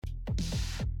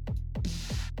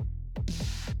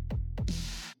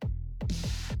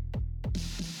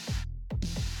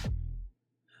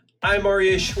I'm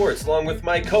Aryeh Schwartz, along with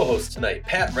my co-hosts tonight,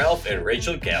 Pat Ralph and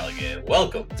Rachel Galligan.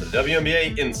 Welcome to the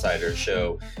WNBA Insider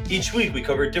Show. Each week we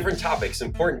cover different topics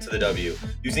important to the W,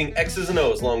 using X's and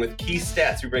O's along with key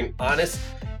stats. We bring honest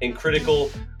and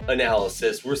critical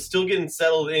analysis. We're still getting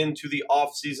settled into the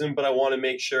off season, but I want to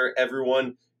make sure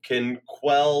everyone can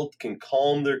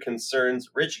calm their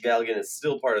concerns. Rachel Galligan is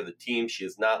still part of the team. She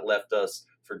has not left us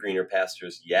for greener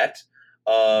pastures yet.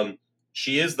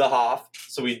 She is the Hoff,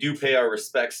 so we do pay our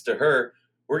respects to her.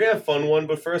 We're going to have a fun one,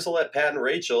 but first I'll let Pat and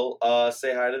Rachel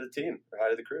say hi to the team, or hi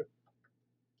to the crew.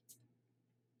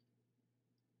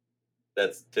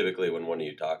 That's typically when one of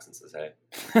you talks and says hey.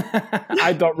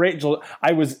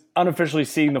 I was unofficially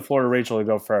ceding the floor to Rachel to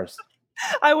go first.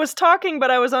 I was talking,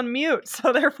 but I was on mute,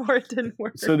 so therefore it didn't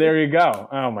work. So there you go.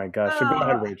 Oh my gosh. So go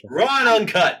ahead, Rachel. Raw and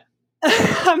uncut.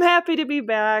 I'm happy to be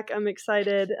back. I'm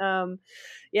excited.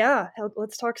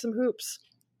 Let's talk some hoops.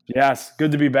 Yes,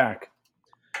 good to be back.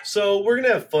 So we're going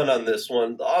to have fun on this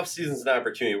one. The off-season is an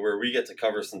opportunity where we get to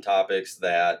cover some topics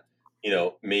that,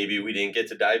 maybe we didn't get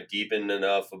to dive deep in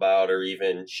enough about or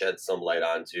even shed some light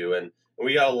onto. And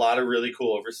we got a lot of really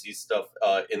cool overseas stuff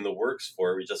in the works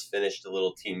for it. We just finished a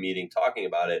little team meeting talking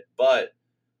about it. But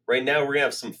right now we're going to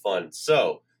have some fun.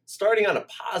 So starting on a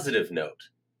positive note,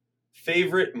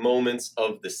 favorite moments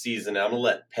of the season. I'm going to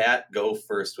let Pat go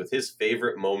first with his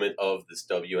favorite moment of this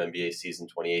WNBA season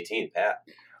 2018. Pat.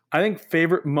 I think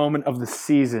favorite moment of the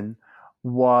season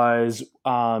was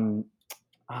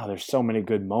there's so many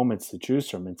good moments to choose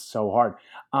from. It's so hard.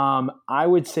 I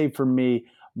would say for me,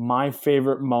 my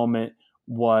favorite moment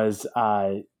was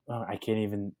I can't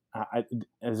even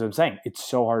as I'm saying, it's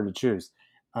so hard to choose.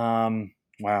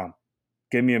 Wow.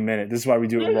 Give me a minute. This is why we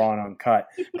do it raw and uncut,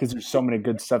 because there's so many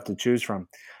good stuff to choose from.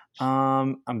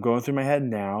 I'm going through my head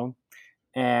now,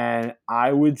 and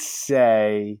I would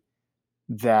say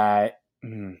that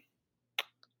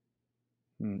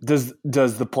does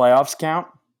the playoffs count?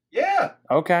 Yeah.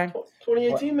 Okay.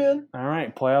 2018, man. All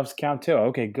right, playoffs count too.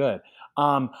 Okay, good.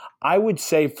 I would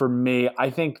say for me, I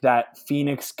think that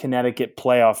Phoenix Connecticut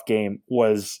playoff game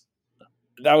was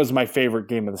my favorite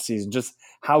game of the season. Just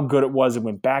how good it was. It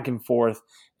went back and forth,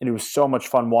 and it was so much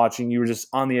fun watching. You were just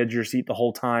on the edge of your seat the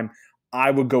whole time.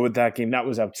 I would go with that game. That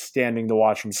was outstanding to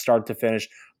watch from start to finish,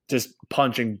 just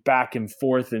punching back and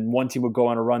forth, and one team would go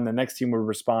on a run, the next team would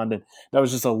respond, and that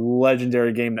was just a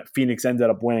legendary game that Phoenix ended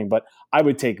up winning. But I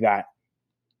would take that.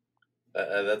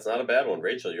 That's not a bad one.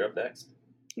 Rachel, you're up next.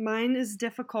 Mine is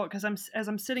difficult because as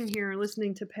I'm sitting here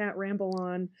listening to Pat ramble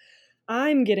on,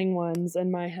 I'm getting ones in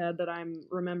my head that I'm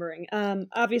remembering.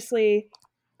 Obviously,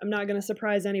 I'm not going to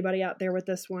surprise anybody out there with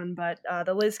this one, but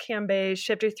the Liz Cambage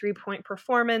 53-point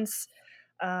performance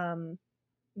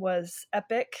was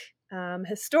epic,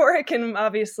 historic, and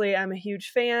obviously I'm a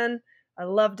huge fan. I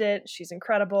loved it. She's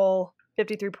incredible.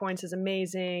 53 points is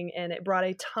amazing, and it brought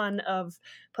a ton of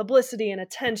publicity and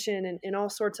attention and all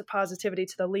sorts of positivity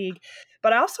to the league.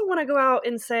 But I also want to go out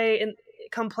and say,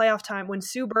 come playoff time, when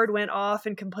Sue Bird went off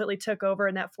and completely took over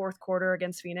in that fourth quarter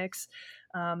against Phoenix,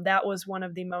 that was one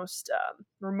of the most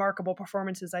remarkable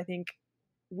performances I think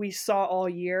we saw all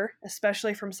year,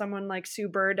 especially from someone like Sue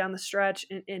Bird down the stretch.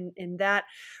 In that,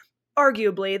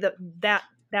 arguably,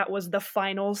 that was the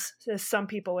finals, as some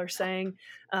people are saying.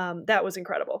 That was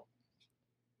incredible.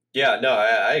 Yeah, no,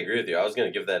 I agree with you. I was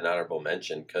going to give that an honorable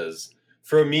mention because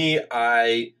for me,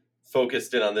 I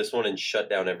focused in on this one and shut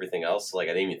down everything else. Like,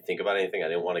 I didn't even think about anything. I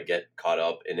didn't want to get caught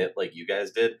up in it like you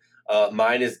guys did.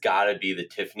 Mine has got to be the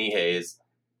Tiffany Hayes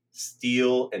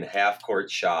steal and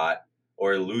half-court shot,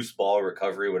 or loose ball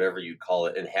recovery, whatever you call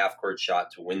it, and half-court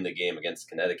shot to win the game against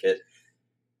Connecticut.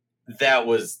 That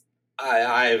was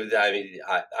I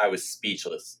was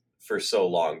speechless for so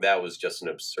long. That was just an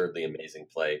absurdly amazing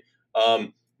play.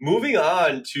 Moving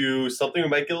on to something we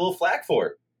might get a little flack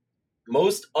for.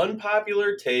 Most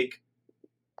unpopular take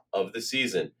of the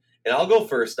season. And I'll go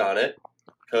first on it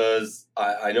because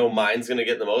I know mine's going to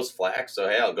get the most flack. So,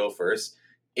 hey, I'll go first.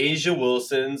 A'ja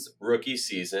Wilson's rookie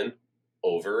season,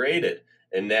 overrated.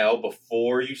 And now,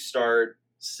 before you start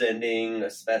sending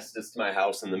asbestos to my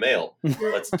house in the mail,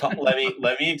 let's talk. Let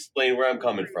me explain where I'm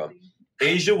coming from.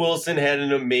 A'ja Wilson had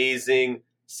an amazing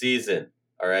season,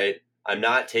 all right? I'm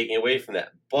not taking away from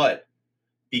that. But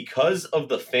because of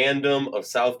the fandom of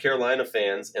South Carolina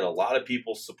fans and a lot of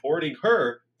people supporting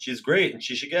her, she's great and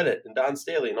she should get it. And Don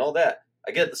Staley and all that.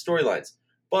 I get the storylines.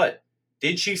 But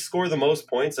did she score the most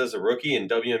points as a rookie in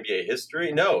WNBA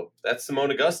history? No, that's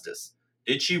Simone Augustus.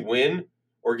 Did she win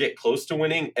or get close to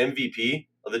winning MVP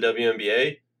of the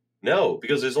WNBA? No,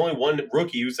 because there's only one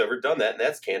rookie who's ever done that, and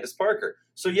that's Candace Parker.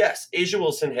 So yes, A'ja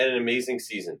Wilson had an amazing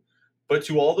season. But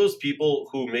to all those people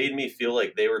who made me feel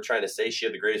like they were trying to say she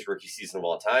had the greatest rookie season of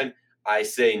all time, I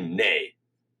say nay.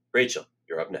 Rachel,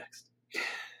 you're up next.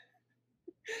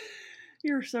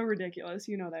 You're so ridiculous.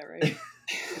 You know that, right?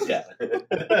 Yeah.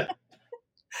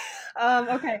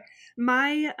 Okay.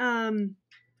 My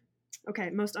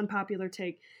most unpopular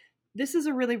take. This is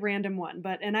a really random one,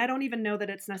 and I don't even know that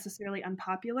it's necessarily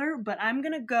unpopular, but I'm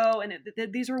going to go, and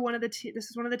these were this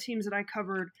is one of the teams that I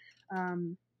covered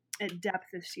at depth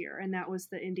this year, and that was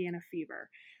the Indiana Fever.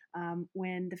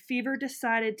 When the Fever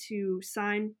decided to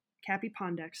sign Cappy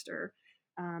Pondexter,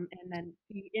 and then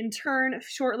in turn,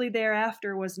 shortly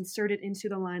thereafter, was inserted into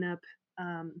the lineup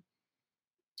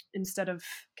instead of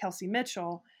Kelsey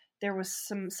Mitchell, there was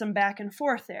some back and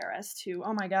forth there as to,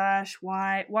 oh my gosh,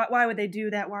 why would they do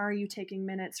that? Why are you taking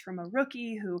minutes from a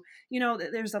rookie who,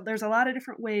 there's a lot of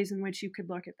different ways in which you could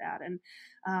look at that.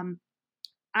 And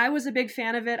I was a big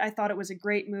fan of it. I thought it was a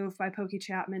great move by Pokey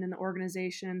Chapman and the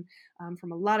organization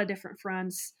from a lot of different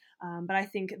fronts. But I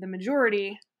think the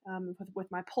majority, with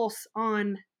my pulse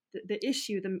on the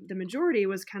issue, the majority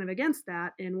was kind of against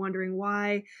that and wondering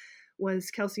why was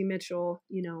Kelsey Mitchell,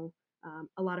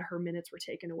 a lot of her minutes were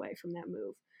taken away from that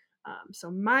move. So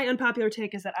my unpopular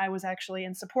take is that I was actually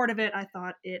in support of it. I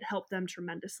thought it helped them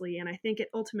tremendously, and I think it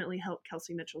ultimately helped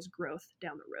Kelsey Mitchell's growth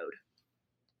down the road.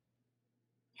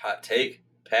 Hot take.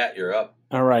 Pat, you're up.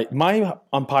 All right. My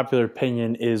unpopular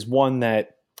opinion is one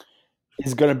that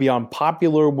is going to be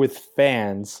unpopular with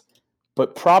fans,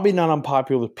 but probably not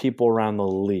unpopular with people around the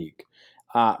league.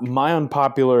 My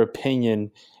unpopular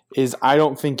opinion is I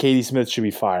don't think Katie Smith should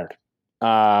be fired.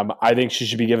 I think she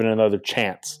should be given another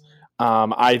chance.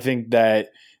 I think that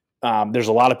there's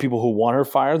a lot of people who want her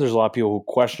fired. There's a lot of people who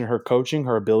question her coaching,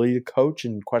 her ability to coach,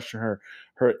 and question her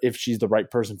if she's the right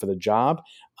person for the job.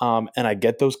 And I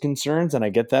get those concerns, and I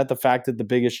get that. The fact that the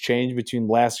biggest change between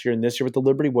last year and this year with the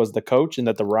Liberty was the coach, and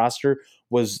that the roster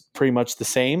was pretty much the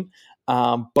same.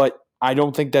 But I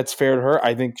don't think that's fair to her.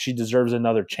 I think she deserves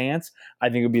another chance. I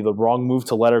think it would be the wrong move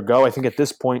to let her go. I think at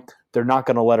this point, they're not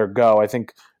going to let her go. I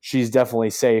think she's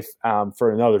definitely safe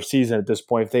for another season at this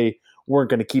point. If they weren't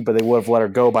going to keep her, they would have let her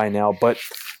go by now. But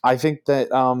I think that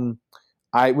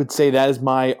I would say that is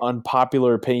my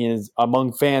unpopular opinion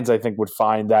among fans. I think would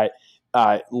find that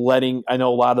I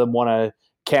know a lot of them want to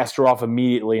cast her off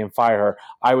immediately and fire her.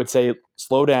 I would say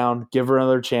slow down, give her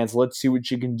another chance. Let's see what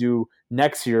she can do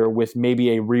next year with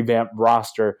maybe a revamped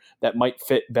roster that might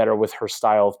fit better with her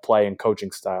style of play and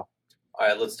coaching style. All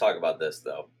right, let's talk about this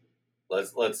though.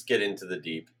 Let's get into the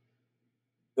deep.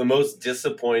 The most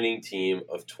disappointing team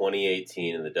of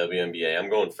 2018 in the WNBA. I'm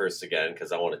going first again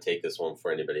because I want to take this one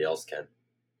before anybody else can.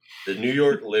 The New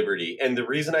York Liberty. And the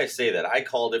reason I say that, I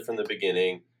called it from the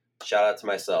beginning. Shout out to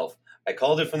myself. I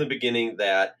called it from the beginning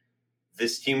that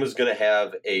this team was going to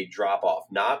have a drop-off.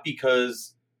 Not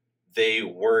because they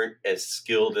weren't as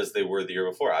skilled as they were the year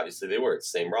before. Obviously, they were. It's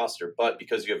the same roster. But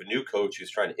because you have a new coach who's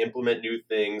trying to implement new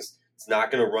things, it's not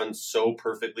going to run so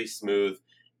perfectly smooth.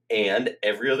 And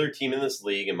every other team in this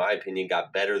league, in my opinion,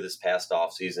 got better this past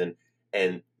offseason.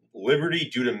 And Liberty,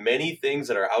 due to many things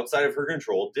that are outside of her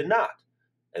control, did not.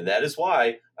 And that is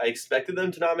why I expected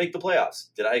them to not make the playoffs.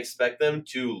 Did I expect them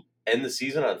to end the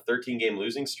season on a 13-game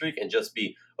losing streak and just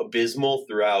be abysmal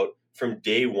throughout from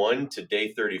day 1 to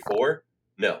day 34?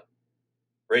 No.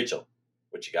 Rachel,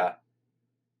 what you got?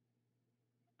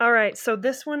 All right, so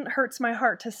this one hurts my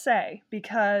heart to say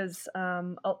because, I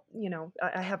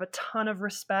have a ton of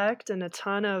respect and a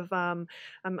ton of, I'm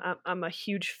a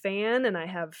huge fan and I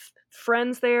have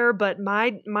friends there, but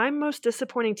my most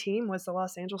disappointing team was the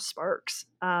Los Angeles Sparks.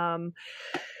 And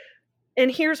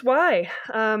here's why.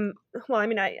 I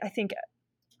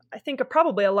think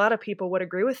probably a lot of people would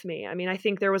agree with me. I mean, I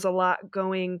think there was a lot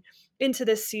going into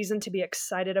this season to be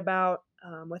excited about.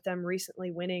 With them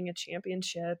recently winning a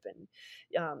championship and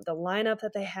the lineup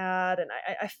that they had. And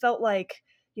I felt like,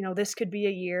 this could be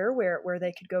a year where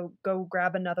they could go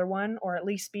grab another one or at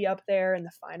least be up there in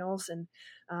the finals.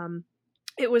 And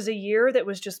it was a year that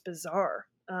was just bizarre.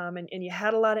 And you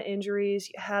had a lot of injuries.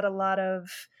 You had a lot of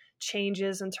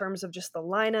changes in terms of just the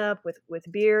lineup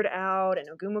with Beard out and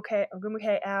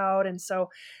Ogumuke out. And so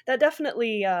that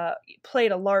definitely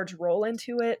played a large role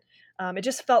into it. It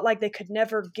just felt like they could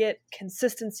never get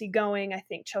consistency going. I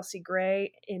think Chelsea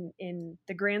Gray, in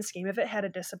the grand scheme of it, had a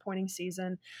disappointing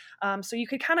season. So you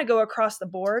could kind of go across the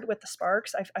board with the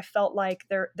Sparks. I felt like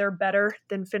they're better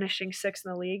than finishing 6th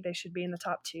in the league. They should be in the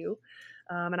top 2.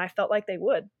 And I felt like they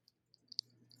would.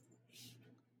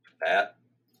 Pat?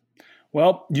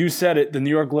 Well, you said it, the New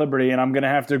York Liberty, and I'm going to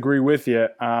have to agree with you.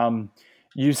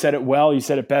 You said it well. You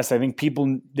said it best. I think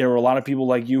there were a lot of people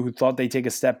like you who thought they'd take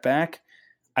a step back.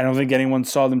 I don't think anyone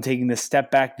saw them taking the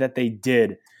step back that they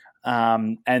did.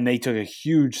 And they took a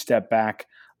huge step back,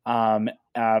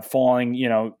 falling,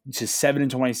 to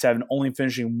 7-27, only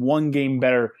finishing one game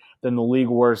better than the league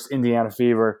worst Indiana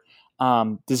Fever.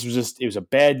 It was a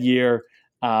bad year.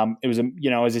 It was,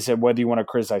 as I said, whether you want to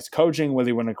criticize coaching, whether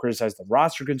you want to criticize the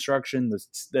roster construction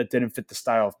that didn't fit the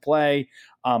style of play,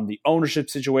 the ownership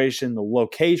situation, the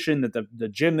location that the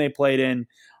gym they played in.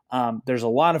 There's a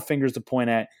lot of fingers to point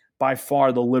at. By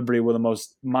far, the Liberty were in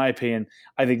my opinion,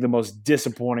 I think the most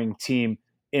disappointing team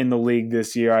in the league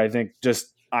this year. I think the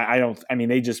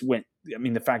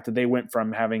fact that they went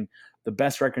from having the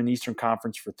best record in the Eastern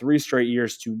Conference for 3 straight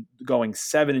years to going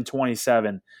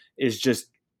 7-27 is just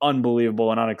unbelievable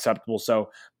and unacceptable.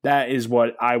 So that is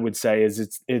what I would say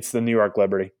is it's the New York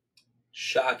Liberty.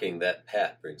 Shocking that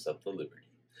Pat brings up the Liberty.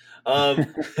 But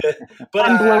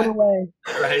I'm blown away.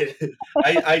 Right.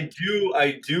 I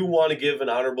do want to give an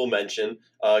honorable mention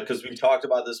because we talked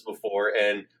about this before,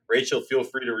 and Rachel, feel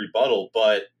free to rebuttal,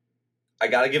 but I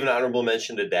got to give an honorable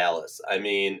mention to Dallas. I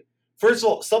mean, first of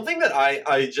all, something that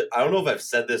I don't know if I've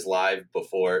said this live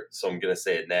before, so I'm gonna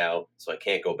say it now, so I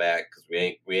can't go back because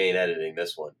we ain't editing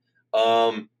this one.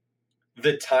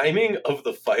 The timing of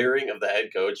the firing of the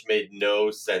head coach made no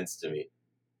sense to me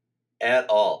at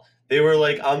all. They were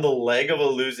like on the leg of a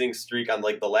losing streak, on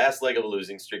like the last leg of a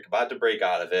losing streak, about to break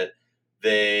out of it.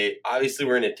 They obviously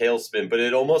were in a tailspin, but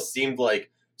it almost seemed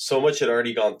like so much had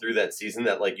already gone through that season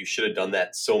that like you should have done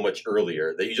that so much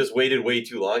earlier, that you just waited way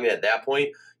too long. And at that point,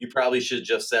 you probably should have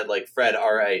just said like, Fred,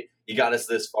 all right, you got us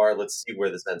this far. Let's see where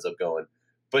this ends up going.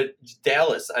 But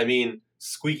Dallas, I mean,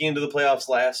 squeaking into the playoffs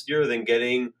last year, then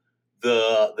getting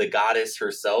the goddess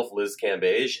herself, Liz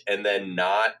Cambage, and then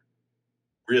not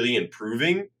really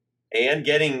improving and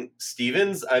getting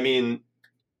Stevens. I mean,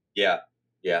 yeah.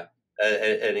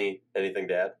 Anything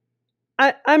to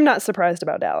add? I'm not surprised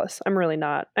about Dallas. I'm really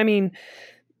not. I mean,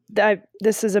 I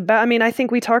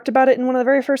think we talked about it in one of the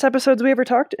very first episodes we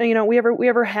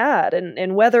ever had.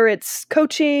 And whether it's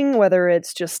coaching, whether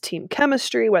it's just team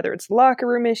chemistry, whether it's locker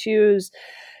room issues,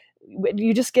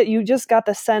 you just got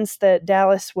the sense that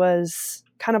Dallas was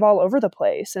kind of all over the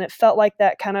place, and it felt like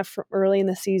that kind of early in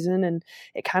the season, and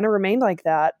it kind of remained like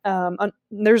that.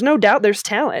 There's no doubt there's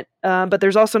talent, but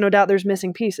there's also no doubt there's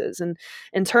missing pieces. And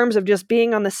in terms of just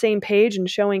being on the same page and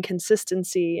showing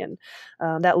consistency and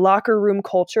that locker room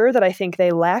culture that I think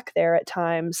they lack there at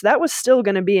times, that was still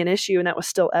going to be an issue, and that was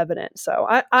still evident. So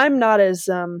I'm not as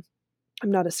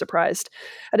surprised.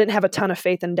 I didn't have a ton of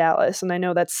faith in Dallas, and I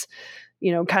know that's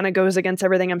kind of goes against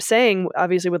everything I'm saying.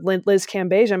 Obviously, with Liz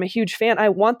Cambage, I'm a huge fan. I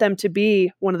want them to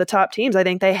be one of the top teams. I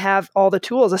think they have all the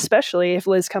tools, especially if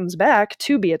Liz comes back,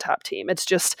 to be a top team. It's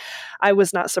just, I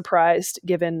was not surprised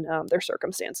given their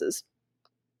circumstances.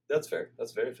 That's fair.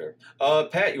 That's very fair.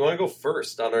 Pat, you want to go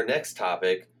first on our next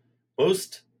topic?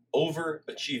 Most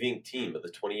overachieving team of the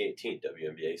 2018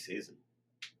 WNBA season.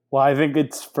 Well, I think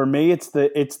it's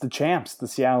the champs, the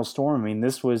Seattle Storm. I mean,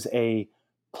 this was a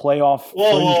playoff.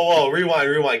 Whoa!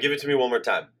 Rewind. Give it to me one more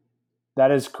time.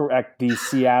 That is correct. The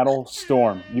Seattle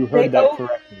Storm. You heard that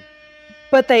correctly.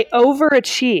 But they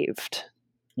overachieved.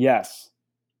 Yes.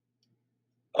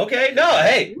 Okay. No.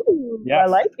 Hey. Ooh, yes.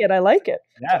 I like it.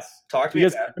 Yes. Talk to me.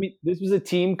 I mean, this was a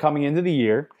team coming into the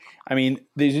year. I mean,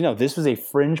 this was a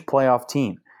fringe playoff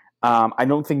team. I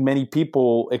don't think many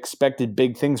people expected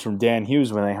big things from Dan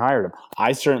Hughes when they hired him.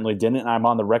 I certainly didn't, and I'm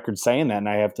on the record saying that, and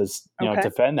I have to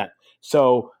defend that.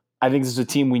 So I think this is a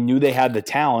team we knew they had the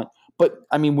talent. But,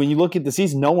 I mean, when you look at the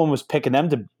season, no one was picking them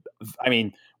to – I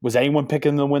mean, was anyone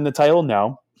picking them to win the title?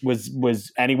 No.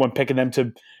 Was anyone picking them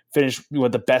to finish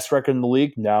with the best record in the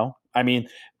league? No. I mean,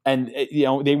 and,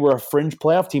 they were a fringe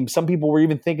playoff team. Some people were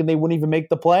even thinking they wouldn't even make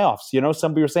the playoffs.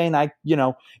 Some people were saying,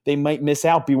 they might miss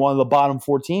out, be one of the bottom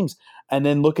 4 teams. And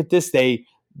then look at this. They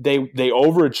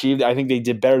overachieved. I think they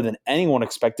did better than anyone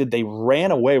expected. They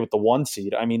ran away with the 1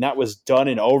 seed. I mean, that was done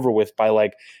and over with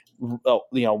by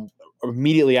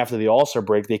immediately after the All-Star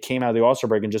break. They came out of the All-Star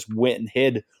break and just went and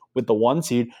hid with the 1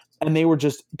 seed. And they were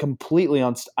just completely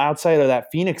outside of that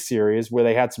Phoenix series where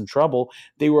they had some trouble.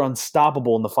 They were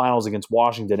unstoppable in the finals against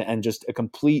Washington, and just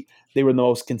they were the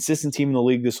most consistent team in the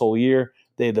league this whole year.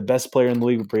 They had the best player in the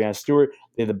league with Breanna Stewart.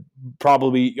 They had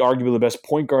probably arguably the best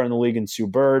point guard in the league in Sue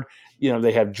Bird.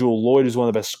 They have Jewel Lloyd, who's one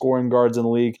of the best scoring guards in the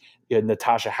league. You had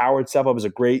Natasha Howard step up as a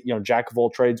great, jack of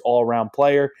all trades, all-around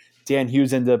player. Dan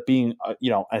Hughes ended up being,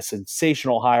 a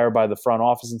sensational hire by the front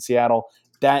office in Seattle.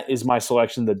 That is my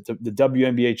selection. The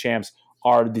WNBA champs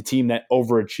are the team that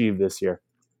overachieved this year.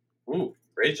 Ooh,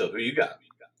 Rachel, who you got?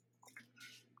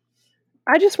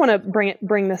 I just want to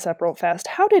bring this up real fast.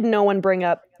 How did no one bring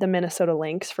up the Minnesota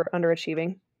Lynx for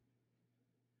underachieving?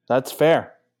 That's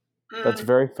fair. That's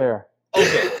very fair.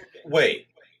 Okay, wait.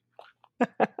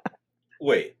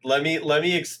 Let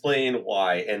me explain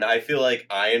why. And I feel like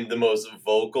I am the most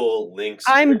vocal Lynx.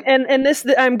 I'm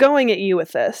going at you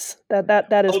with this.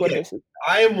 That is what this is.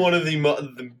 I am one of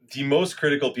the most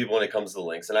critical people when it comes to the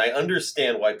Lynx, and I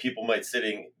understand why people might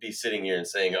be sitting here and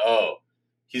saying, "Oh,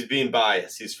 he's being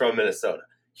biased. He's from Minnesota."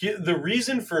 The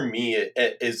reason for me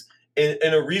is,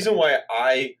 and a reason why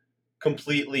I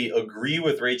completely agree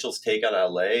with Rachel's take on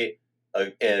LA,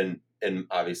 and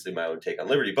obviously my own take on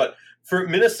Liberty. But for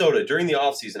Minnesota, during the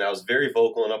offseason, I was very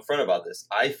vocal and upfront about this.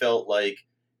 I felt like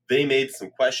they made some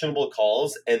questionable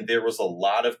calls, and there was a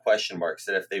lot of question marks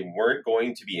that if they weren't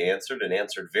going to be answered and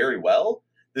answered very well,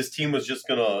 this team was just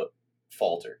going to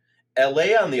falter.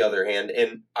 LA, on the other hand,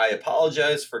 and I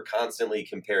apologize for constantly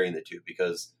comparing the two,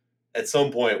 because at some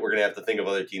point we're going to have to think of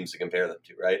other teams to compare them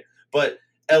to, right? But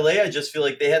LA, I just feel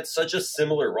like they had such a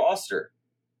similar roster,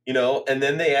 and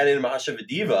then they added Masha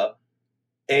Vadiva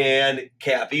and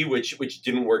Cappy, which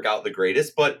didn't work out the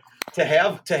greatest, but to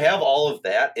have all of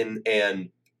that, and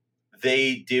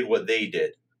they did what they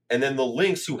did. And then the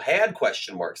Lynx, who had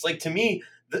question marks, like, to me,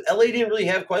 the LA didn't really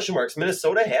have question marks.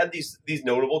 Minnesota had these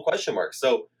notable question marks.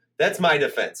 So that's my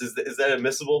defense. Is that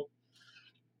admissible?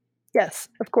 Yes,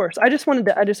 of course. I just wanted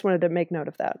to make note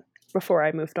of that before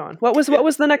I moved on. What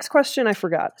was the next question? I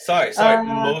forgot. Sorry.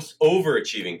 Most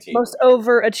overachieving team. Most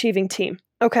overachieving team.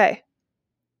 Okay.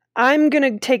 I'm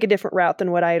going to take a different route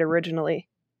than what I had originally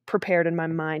prepared in my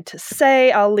mind to say.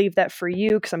 I'll leave that for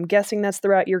you because I'm guessing that's the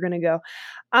route you're going to go.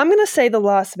 I'm going to say the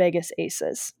Las Vegas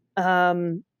Aces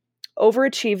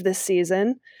overachieved this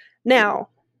season. Now,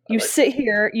 you sit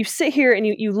here and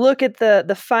you look at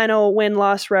the final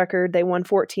win-loss record. They won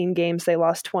 14 games. They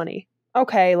lost 20.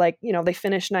 Okay, they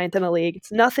finished 9th in the league.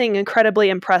 It's nothing incredibly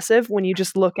impressive when you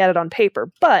just look at it on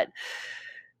paper. But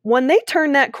when they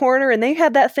turned that corner and they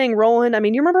had that thing rolling, I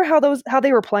mean, you remember how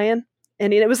they were playing?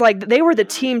 And it was like they were the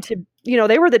team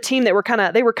they were the team that were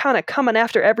kind of coming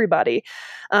after everybody.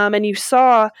 And you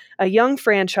saw a young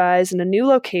franchise in a new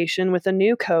location with a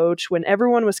new coach when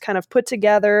everyone was kind of put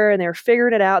together and they were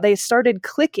figuring it out. They started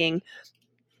clicking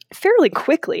fairly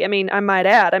quickly. I mean, I might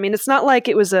add. I mean, it's not like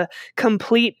it was a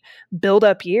complete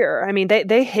build-up year. I mean,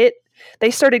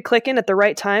 they started clicking at the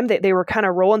right time. They were kind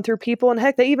of rolling through people, and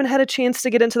heck, they even had a chance to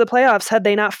get into the playoffs had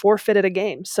they not forfeited a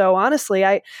game. So honestly,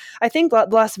 I think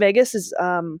Las Vegas is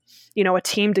a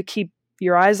team to keep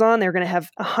your eyes on. They're going to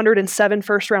have 107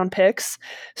 first-round picks,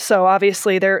 so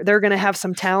obviously they're going to have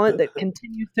some talent that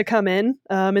continues to come in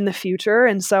the future.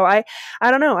 And so I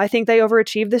don't know. I think they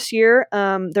overachieved this year.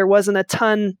 There wasn't a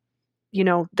ton,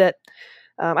 that.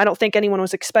 I don't think anyone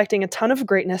was expecting a ton of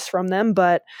greatness from them,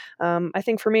 but I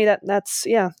think for me I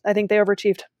think they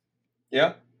overachieved.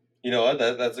 Yeah, you know what?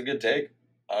 That's a good take.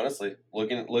 Honestly,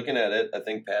 looking at it, I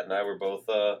think Pat and I were both.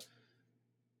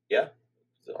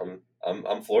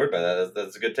 I'm floored by that.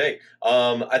 That's a good take.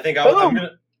 I think I'm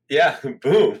gonna. Yeah,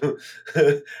 boom.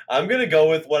 I'm gonna go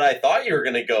with what I thought you were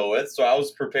gonna go with. So I was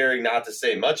preparing not to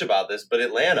say much about this, but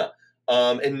Atlanta.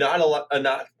 And not a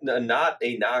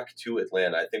knock to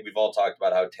Atlanta. I think we've all talked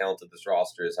about how talented this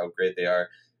roster is, how great they are.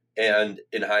 And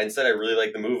in hindsight, I really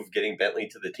like the move of getting Bentley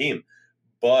to the team.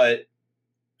 But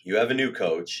you have a new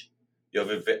coach. You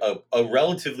have a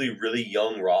relatively really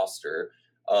young roster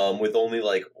with only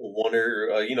like one or,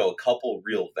 a couple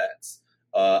real vets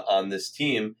on this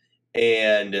team.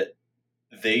 And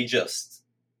they just...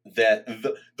 that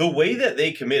the way that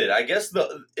they committed, I guess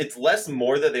it's less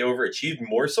more that they overachieved,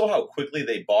 more so how quickly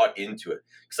they bought into it.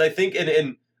 Because I think,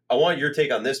 and I want your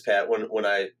take on this, Pat, when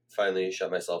I finally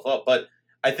shut myself up, but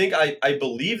I think I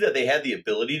believe that they had the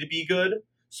ability to be good.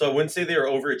 So I wouldn't say they were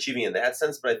overachieving in that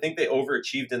sense, but I think they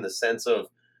overachieved in the sense of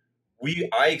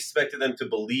I expected them to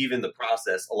believe in the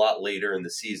process a lot later in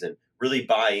the season, really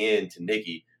buy into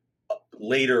Nikki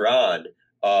later on,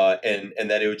 and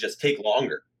that it would just take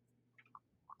longer.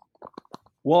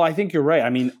 Well, I think you're right. I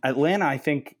mean, Atlanta, I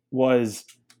think, was,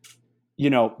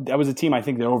 that was a team I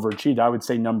think that overachieved. I would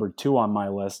say number 2 on my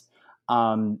list.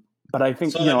 But I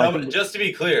think, just to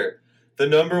be clear, the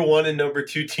number 1 and number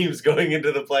 2 teams going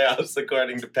into the playoffs,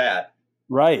 according to Pat.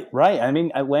 Right. I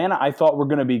mean, Atlanta, I thought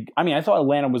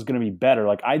Atlanta was going to be better.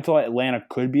 Like, I thought Atlanta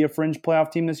could be a fringe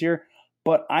playoff team this year,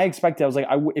 but I was like,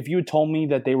 if you had told me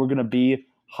that they were going to be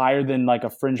higher than like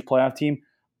a fringe playoff team,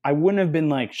 I wouldn't have been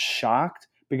like shocked.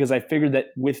 Because I figured that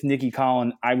with Nikki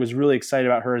Collin, I was really excited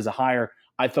about her as a hire.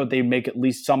 I thought they'd make at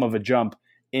least some of a jump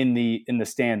in the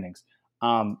standings.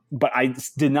 But I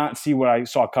did not see what I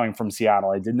saw coming from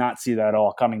Seattle. I did not see that at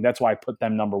all coming. That's why I put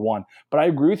them number 1. But I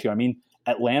agree with you. I mean,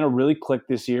 Atlanta really clicked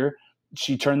this year.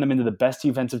 She turned them into the best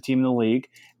defensive team in the league.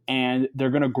 and they're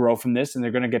going to grow from this, and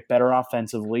they're going to get better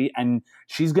offensively. And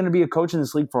she's going to be a coach in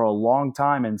this league for a long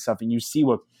time and stuff. And you see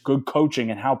what good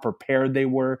coaching and how prepared they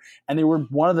were. And they were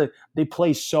they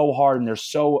play so hard and they're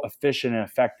so efficient and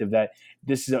effective that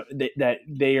it's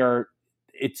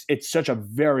such a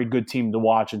very good team to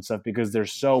watch and stuff because they're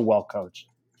so well coached.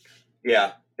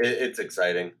 Yeah, it's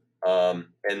exciting.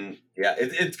 And yeah,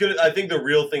 it's good. I think the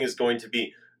real thing is going to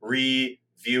be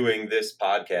reviewing this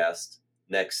podcast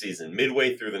next season,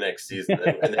 midway through the next season,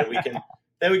 and then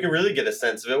we can really get a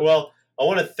sense of it. Well, I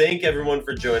want to thank everyone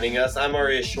for joining us. I'm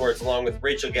Arias Schwartz, along with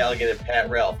Rachel Galligan and Pat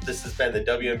Ralph. This has been the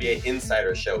WNBA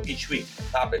Insider Show. Each week,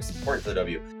 topics important to the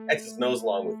W, X's and O's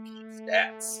along with key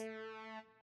stats.